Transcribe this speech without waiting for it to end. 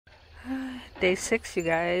Day 6, you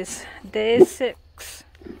guys. Day 6.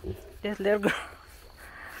 This little girl.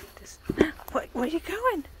 Where are you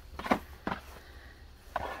going?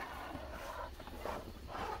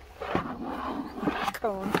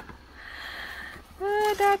 Cone.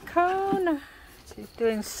 Oh, that cone. She's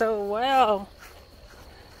doing so well.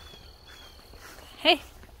 Hey,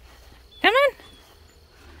 come in.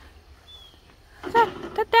 What's up?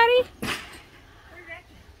 Is that Daddy?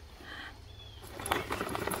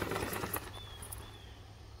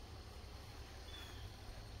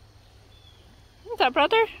 Is that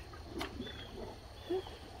brother?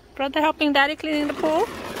 Brother helping Daddy cleaning the pool?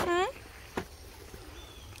 Hmm?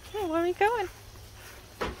 Hey, where are we going?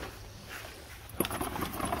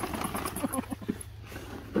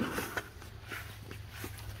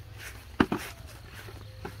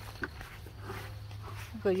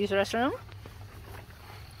 Go use the restroom?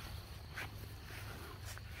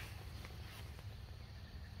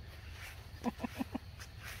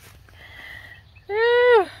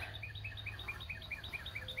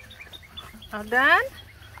 All done?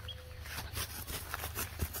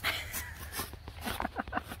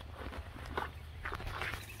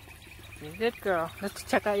 You're a good girl. Let's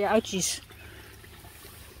check out your ouchies.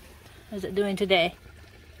 How's it doing today?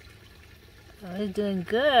 Oh, it's doing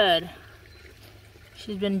good.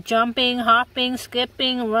 She's been jumping, hopping,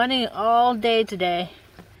 skipping, running all day today.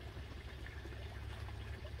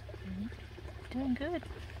 Doing good.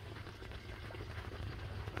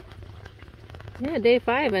 Yeah, day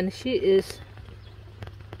 5 and she is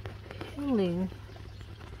healing.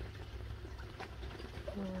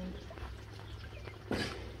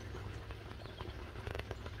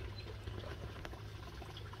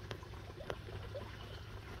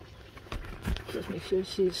 Just make sure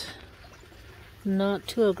she's not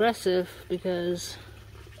too aggressive because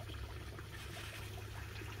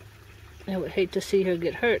I would hate to see her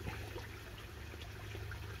get hurt.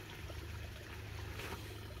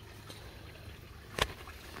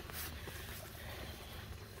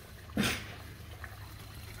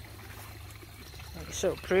 You're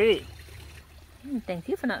so pretty. Thank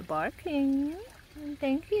you for not barking.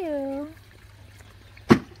 Thank you.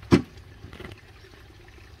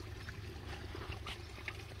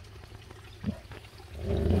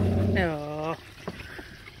 No.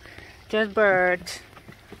 Just birds.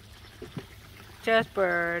 Just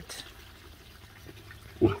birds.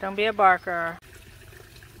 Don't be a barker.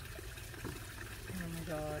 Oh my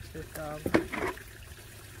gosh, this dog.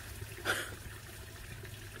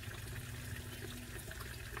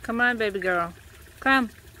 Come on, baby girl. Come.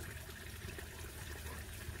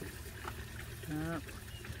 Oh,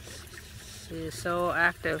 she is so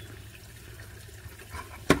active.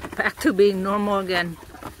 Back to being normal again.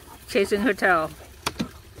 Chasing her tail.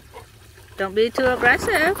 Don't be too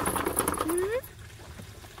aggressive. Hmm?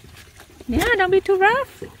 Yeah, don't be too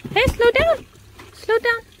rough. Hey, slow down. Slow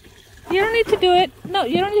down. You don't need to do it. No,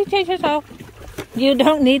 you don't need to chase yourself. You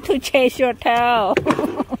don't need to chase your tail.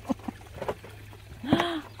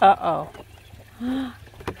 Uh-oh. Oh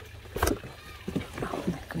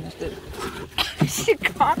my goodness. She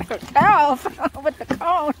caught her tail with the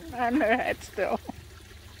cone on her head still.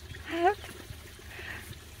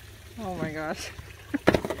 Oh my gosh.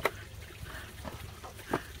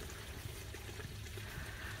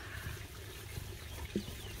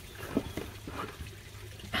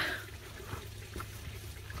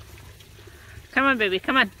 Come on, baby.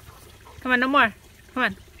 Come on. Come on, no more. Come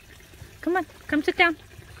on. Come on. Come sit down.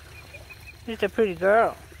 She's a pretty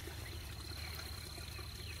girl.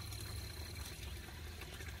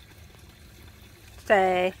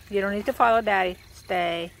 Stay. You don't need to follow Daddy.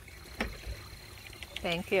 Stay.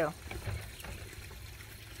 Thank you.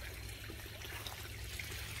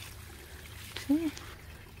 See?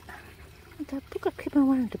 That booger keep on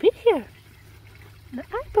wanting to be here. The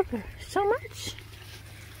eye booger. So much.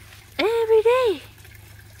 Every day.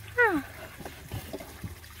 Huh.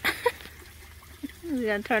 We're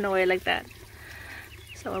gonna turn away like that.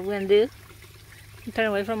 So what we're gonna do? Turn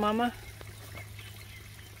away from Mama.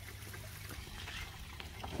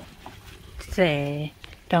 Say,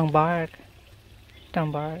 don't bark.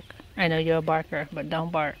 Don't bark. I know you're a barker, but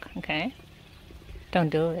don't bark, okay? Don't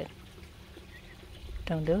do it.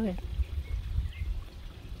 Don't do it.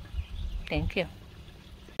 Thank you.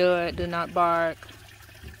 Do it. Do not bark.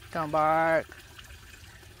 Don't bark.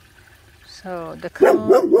 So the cone.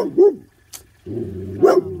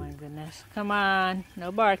 Oh my goodness. Come on.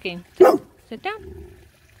 No barking. Sit down.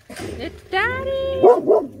 It's Daddy.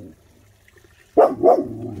 Ow.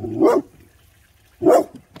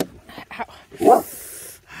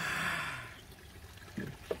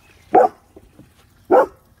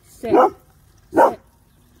 Sit.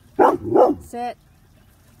 Sit. Sit.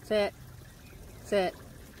 Sit. Sit.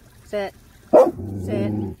 Sit.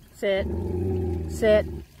 Sit. Sit. Sit.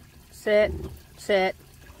 Sit. Sit.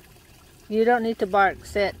 You don't need to bark.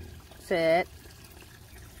 Sit. Sit.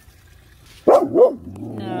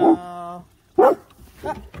 No.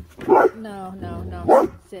 No, no,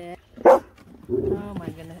 no. Sit. Oh my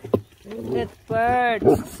goodness. Good bird.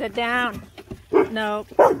 Sit down. No.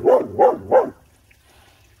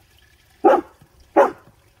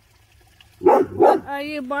 What are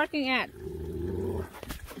you barking at?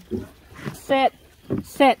 Sit.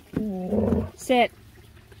 Sit. Sit.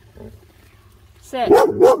 Sit.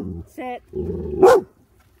 Sit. You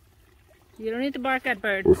don't need to bark at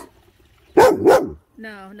birds.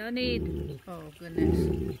 No, no need. Oh,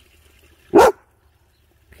 goodness.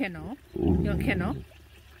 Kennel. You want kennel?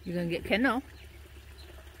 You're gonna get kennel.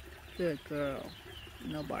 Good girl.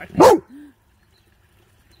 No barking.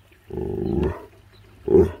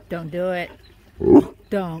 Don't do it.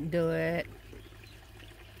 Don't do it.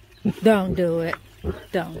 Don't do it.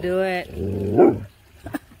 Don't do it.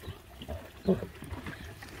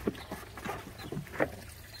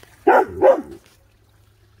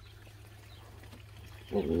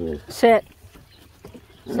 Sit.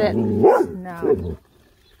 Sit. No.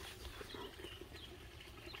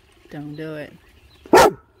 Don't do it.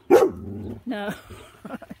 No.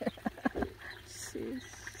 She's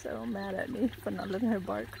so mad at me for not letting her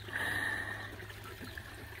bark.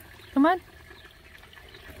 Come on.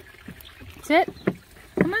 Sit.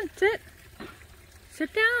 Come on, sit. Sit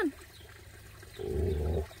down.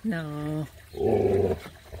 No. You're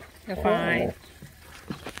fine.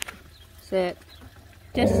 Sit.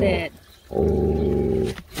 Just sit.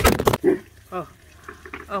 Oh.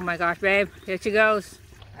 Oh my gosh, babe. Here she goes.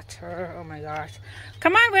 That's her. Oh my gosh.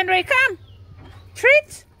 Come on, Winry, come.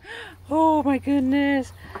 Treats. Oh my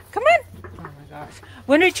goodness. Come on. Oh my gosh.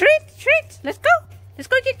 Winry, treats, treats. Let's go. Let's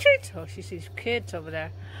go get treats. Oh, she sees kids over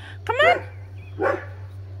there. Come on.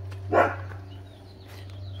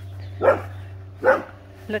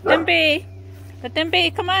 Let them be. Let them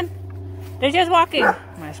be. Come on. They're just walking.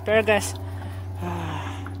 My asparagus.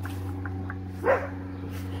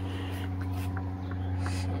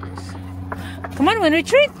 Come on, Winry,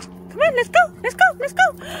 treat. Come on, let's go. Let's go. Let's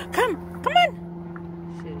go. Come. Come on.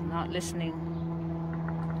 She's not listening.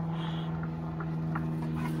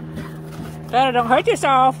 Better don't hurt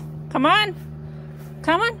yourself. Come on.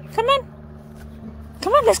 Come on. Come on.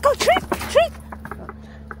 Come on, let's go. Treat. Treat.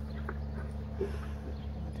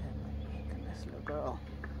 Goodness, little girl.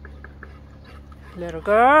 Little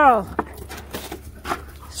girl.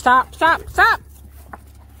 Stop. Stop. Stop.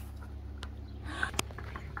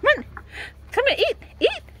 Come on. Come on, eat.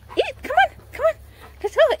 Eat. Eat. Come on. Come on.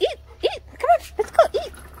 Let's go. Eat. Eat. Come on. Let's go.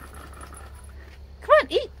 Eat. Come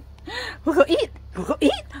on. Eat. We'll go eat. We'll go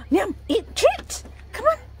eat. Yum. Eat treats. Come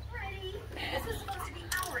on. This was supposed to be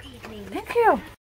our evening. Thank you.